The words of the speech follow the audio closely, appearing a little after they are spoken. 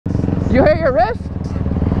You hit your wrist?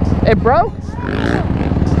 It broke?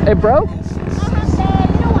 It broke?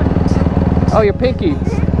 Oh, your pinky.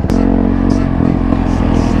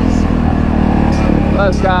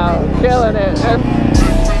 Let's go. Killing it.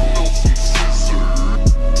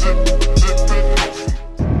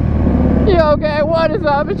 Yo, gang, what is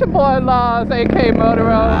up? It's your boy Laws, aka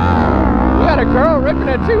MotoBroo. We got a girl ripping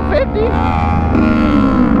a 250.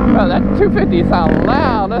 Bro, that 250 sounds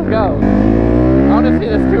loud. Let's go. I want to see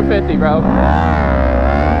this 250, bro.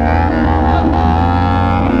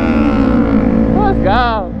 Let's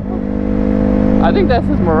go. I think this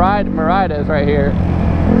is Marida's right here.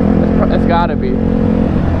 It's gotta be.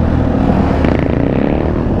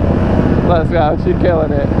 Let's go. She's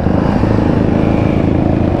killing it.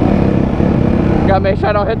 Gotta make sure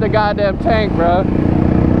I don't hit the goddamn tank, bro.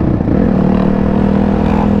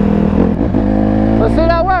 Let's see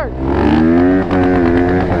that work.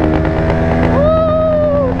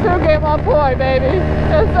 Woo! 2 game on point, baby.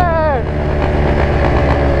 Yes, sir.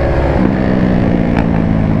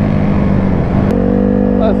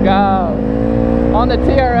 Let's go. On the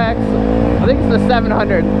TRX, I think it's the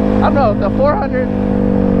 700. I don't know, the 400.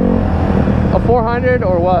 A 400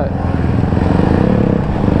 or what?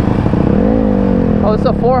 Oh, it's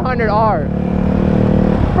a 400R.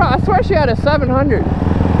 Bro, I swear she had a 700.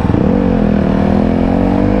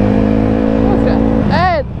 What's that?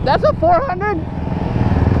 Hey, that's a 400?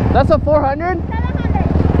 That's a 400? 700.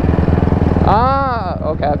 Ah,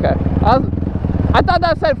 okay. I thought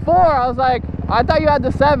that said 4. I was like, I thought you had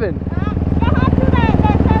the 7.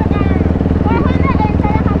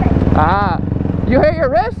 Ah, you hit your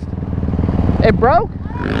wrist? It broke?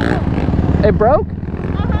 It broke? The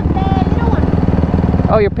little one.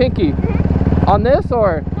 Oh, your pinky. On this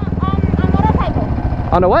or? No, on a motorcycle.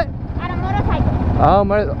 On a what? On a motorcycle. Oh,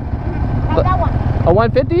 Like that one. a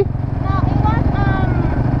 150? No, it was,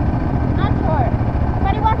 not sure.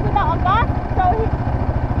 But it was with a bus, so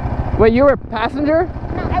he... Wait, you were a passenger?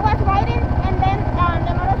 No, I was riding, and then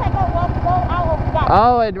the motorcycle will go out of gas.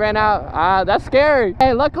 Oh, it ran out. Ah, that's scary.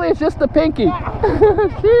 Hey, luckily it's just the pinky.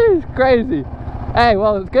 Yeah. She's crazy. Hey,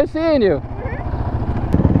 well, it's good seeing you.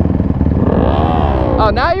 Oh,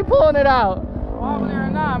 now you're pulling it out. Wobble there or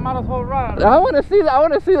not, I might as well run. I want to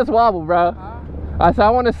see this wobble, bro. I said I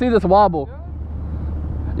want to see this wobble.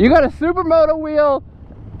 You got a Supermoto wheel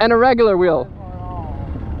and a regular wheel.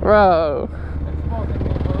 Bro.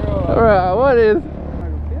 Bro, what is?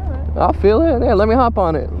 I'll feel it. There, let me hop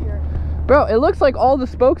on it. Bro, it looks like all the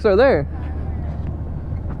spokes are there.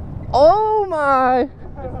 Oh my.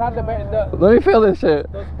 It's not the Let me feel this shit.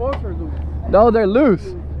 those spokes are loose. No, they're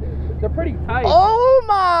loose. They're pretty tight. Oh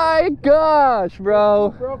my gosh, bro.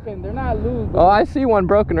 They're broken. They're not loose. Oh, I see one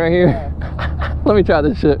broken right here. Yeah. Let me try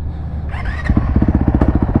this shit.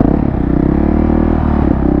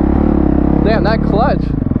 Damn, that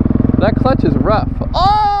clutch is rough.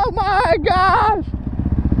 Oh my gosh.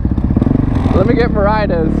 Let me get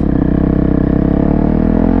Marida's.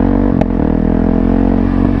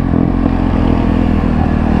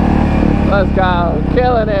 Let's go,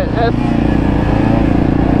 killing it.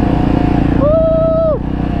 Woo!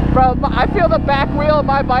 Bro, I feel the back wheel of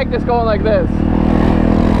my bike just going like this.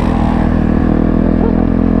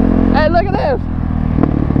 Hey, look at this.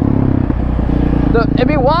 It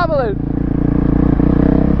be wobbling.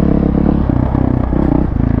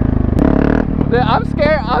 Dude, I'm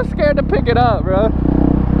scared to pick it up, bro.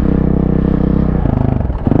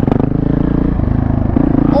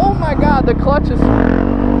 Oh my god, the clutch is...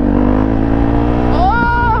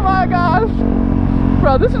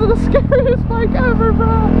 Bro, this is the scariest bike ever, bro.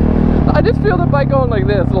 I just feel the bike going like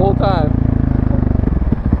this the whole time.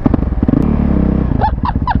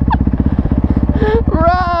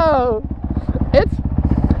 Bro,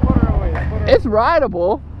 it's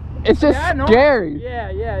rideable. It's just scary.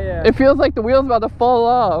 Yeah. It feels like the wheel's about to fall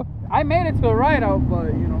off. I made it to a ride out, but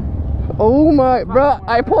you know. Oh my, bro,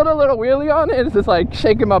 I pulled a little wheelie on it. It's just like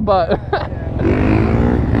shaking my butt.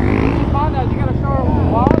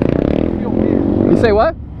 You say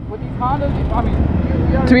what? With these Hondas, I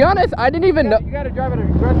mean, to be honest, I didn't even know. You gotta drive it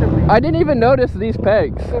aggressively. I didn't even notice these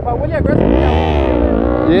pegs. So if I went aggressively,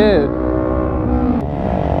 Yeah.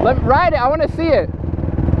 Let me ride it. I want to see it.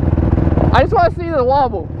 I just want to see the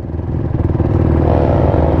wobble.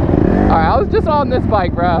 Alright, I was just on this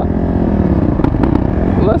bike, bro.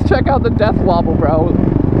 Let's check out the death wobble, bro.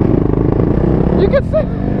 You can see.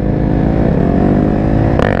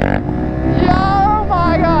 Oh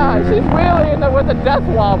my gosh, she's wheeling with the death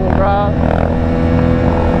wobble, bro.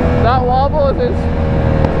 That wobble is just...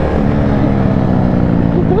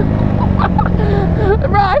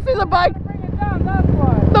 Bro, I see the bike. bring it down, that's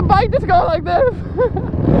why. The bike just going like this.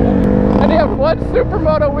 one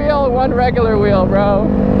Supermoto wheel and one regular wheel, bro.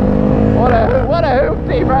 What a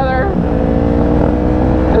hoopty, brother.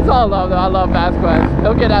 It's all love though. I love Vasquez.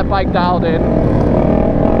 He'll get that bike dialed in.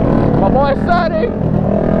 My boy Sonny.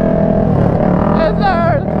 Yes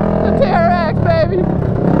sir. The TRX, baby.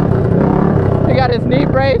 He got his knee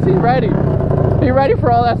brace. He's ready. He's ready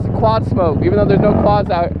for all that quad smoke, even though there's no quads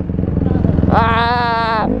out.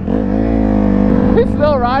 Ah! He's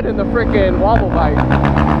still riding the freaking wobble bike.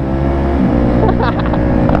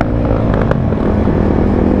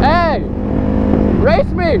 Hey!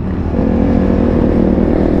 Race me!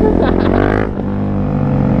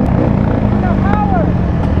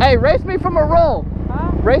 Hey, race me from a roll!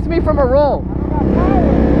 Huh? Race me from a roll!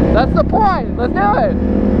 That's the point! Let's do it!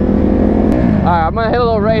 Alright, I'm gonna hit a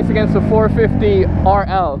little race against the 450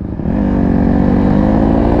 RL.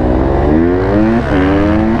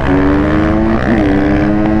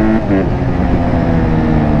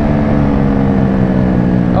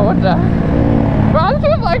 Oh, what the? Bro, she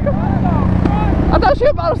was like, I thought she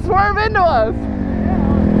was about to swerve into us.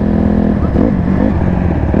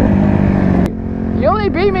 You only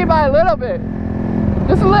beat me by a little bit.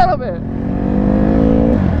 Just a little bit.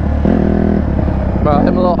 Bro,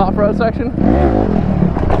 hit a little off-road section.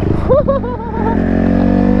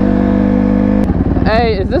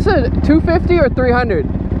 Hey, is this a 250 or 300?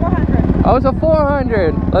 400. Oh, it's a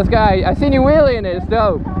 400. Let's go. I seen you wheeling it. It's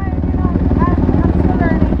dope.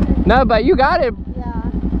 No, but you got it. Yeah.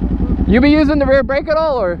 You be using the rear brake at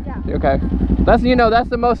all, or? Yeah. Okay. That's, you know, that's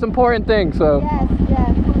the most important thing. So. Yes,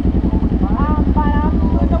 yes. But I'm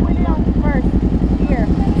doing the wheelie on first gear.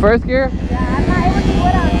 First gear? Yeah, I'm not able to do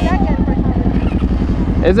it on second for some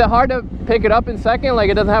reason. Is it hard to pick it up in second? Like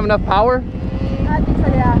it doesn't have enough power? I think so,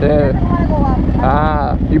 yeah. Yeah. It doesn't want to go up.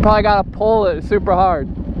 Ah, you probably gotta pull it super hard.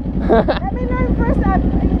 Let me learn first.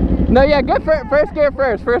 No, yeah, good for first gear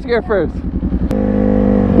first. First gear first.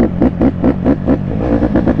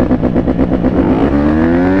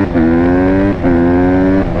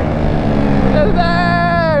 Yes,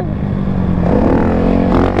 sir!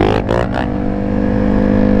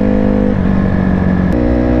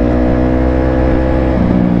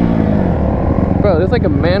 Bro, there's like a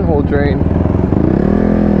manhole drain.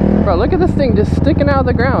 Bro, look at this thing just sticking out of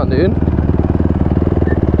the ground, dude.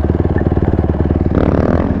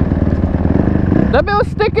 That bit was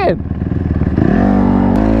sticking.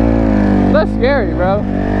 That's scary, bro.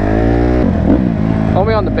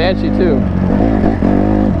 Only on the Banshee too.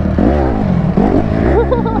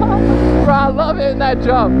 Bro, I love it in that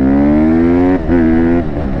jump.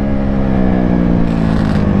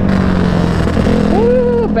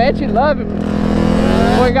 Woo, Banshee love him.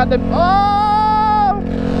 Boy, you got the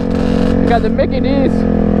you got the Mickey D's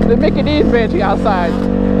Banshee outside.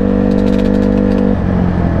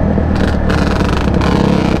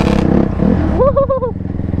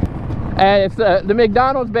 And it's the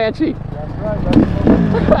McDonald's Banshee. That's right.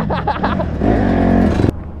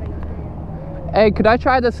 Hey, could I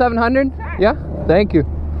try the 700? Sure. Yeah? Thank you.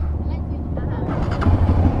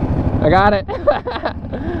 I got it.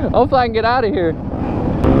 Hopefully I can get out of here.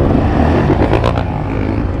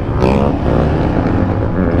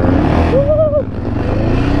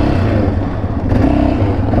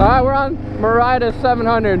 Alright, we're on Mariah's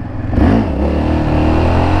 700.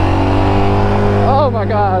 Oh my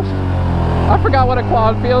gosh. I forgot what a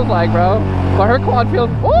quad feels like, bro. But her quad feels,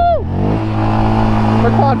 woo!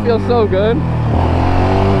 Her quad feels so good.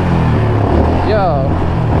 Yo.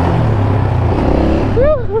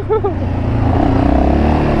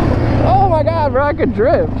 Oh my god, bro, I could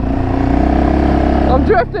drift. I'm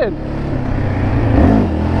drifting.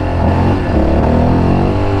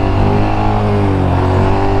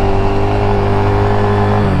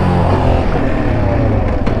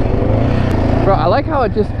 Bro, I like how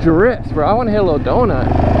it just drifts, bro. I want to hit a little donut.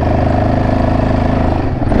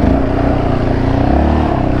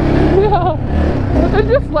 Yeah, it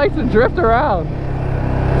just likes to drift around.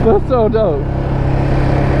 That's so dope.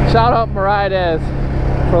 Shout out Mariah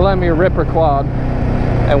for letting me rip her quad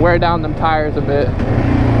and wear down them tires a bit.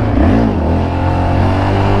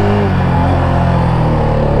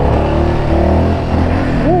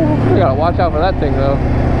 Ooh, we gotta watch out for that thing though.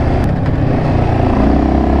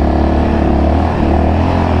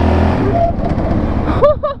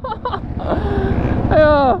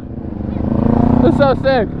 Yeah, that's so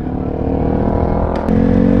sick.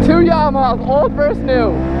 Two Yamahas, old versus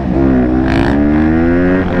new.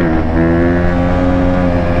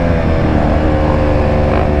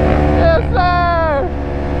 Yes, sir.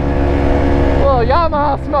 Little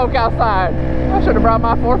Yamaha smoke outside. I should have brought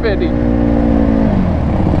my 450.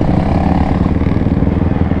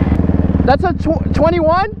 That's a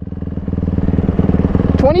 21?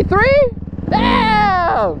 23?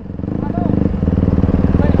 Damn!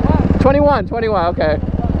 21, okay.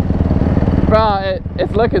 Bro,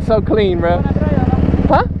 it's looking so clean, bro.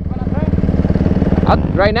 Huh?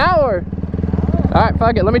 Right now or? Alright,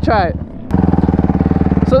 fuck it, let me try it.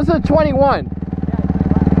 So this is a 21.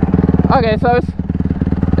 Okay, so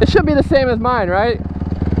it should be the same as mine, right?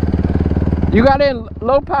 You got it in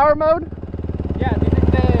low power mode? Yeah, this is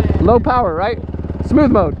the... Low power, right?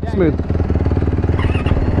 Smooth mode, Yeah, smooth.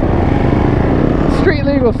 Street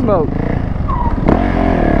legal smoke.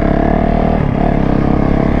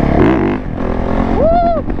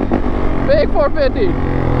 Woo! Big 450.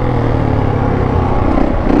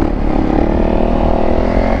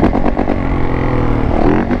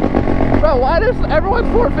 Bro, why does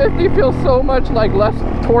everyone's 450 feel so much like less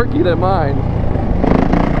torquey than mine?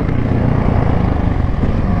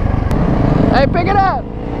 Hey, pick it up!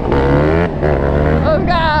 Let's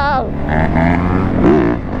go!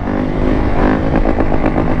 Woo!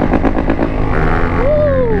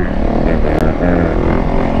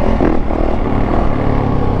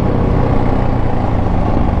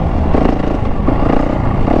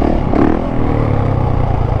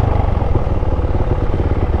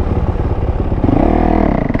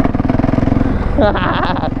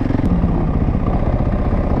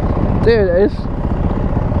 Dude,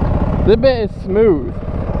 this bit is smooth.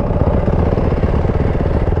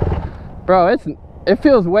 Bro, it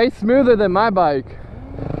feels way smoother than my bike.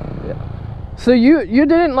 Yeah. So you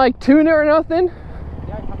didn't like tune it or nothing?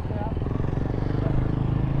 Yeah, I pumped it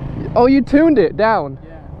up. Oh, you tuned it down?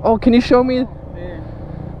 Yeah. Oh, can you show me? Yeah.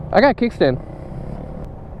 I got kickstand.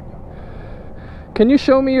 Can you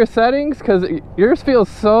show me your settings? Because yours feels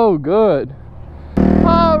so good.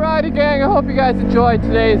 Alrighty gang, I hope you guys enjoyed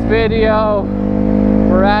today's video.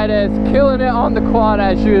 Murata's killing it on the quad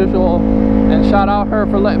as usual. And shout out her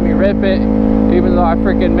for letting me rip it. Even though I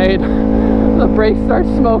freaking made the brakes start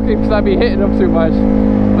smoking because I be hitting them too much.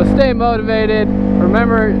 But stay motivated.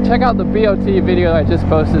 Remember, check out the BOT video I just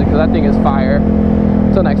posted because that thing is fire.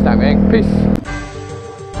 Until next time gang, peace.